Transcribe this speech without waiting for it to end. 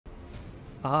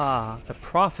Ah, the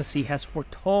prophecy has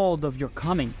foretold of your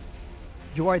coming.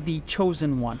 You are the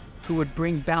chosen one who would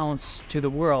bring balance to the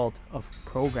world of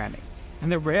programming. In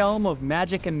the realm of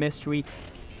magic and mystery,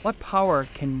 what power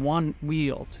can one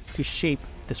wield to shape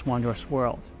this wondrous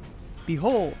world?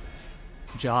 Behold,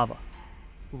 Java.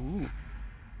 Ooh.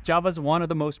 Java is one of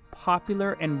the most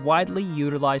popular and widely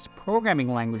utilized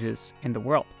programming languages in the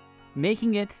world,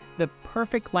 making it the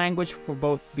perfect language for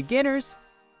both beginners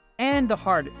and the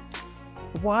hardened.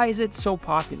 Why is it so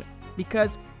popular?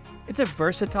 Because it's a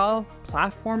versatile,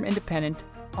 platform-independent,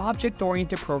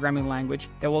 object-oriented programming language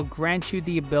that will grant you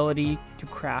the ability to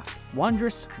craft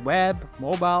wondrous web,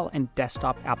 mobile, and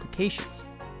desktop applications.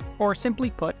 Or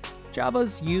simply put, Java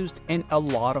is used in a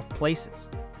lot of places.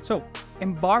 So,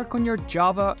 embark on your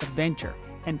Java adventure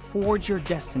and forge your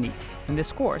destiny in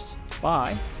this course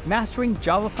by mastering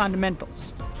Java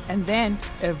fundamentals and then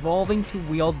evolving to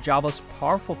wield Java's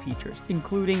powerful features,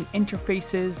 including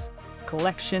interfaces,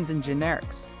 collections, and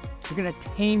generics. You're going to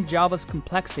tame Java's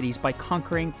complexities by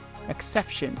conquering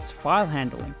exceptions, file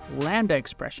handling, lambda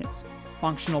expressions,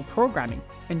 functional programming,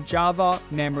 and Java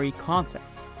memory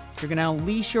concepts. You're going to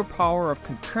unleash your power of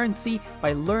concurrency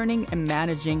by learning and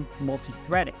managing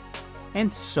multi-threading,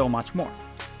 and so much more.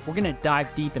 We're going to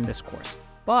dive deep in this course,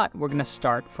 but we're going to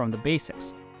start from the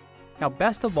basics. Now,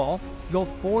 best of all, you'll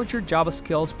forge your Java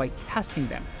skills by testing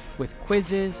them with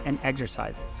quizzes and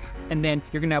exercises. And then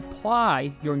you're going to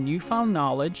apply your newfound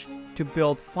knowledge to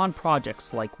build fun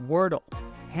projects like Wordle,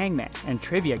 Hangman, and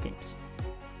trivia games.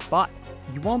 But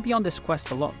you won't be on this quest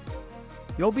alone.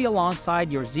 You'll be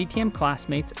alongside your ZTM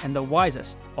classmates and the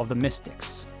wisest of the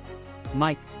mystics,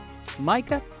 Mike.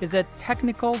 Micah is a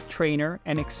technical trainer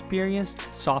and experienced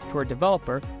software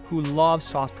developer who loves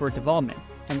software development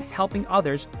and helping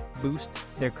others boost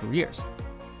their careers.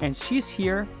 And she's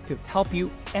here to help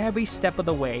you every step of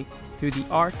the way through the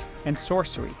art and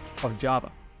sorcery of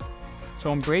Java.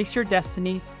 So embrace your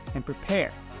destiny and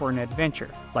prepare for an adventure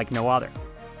like no other.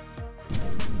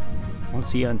 We'll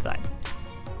see you inside.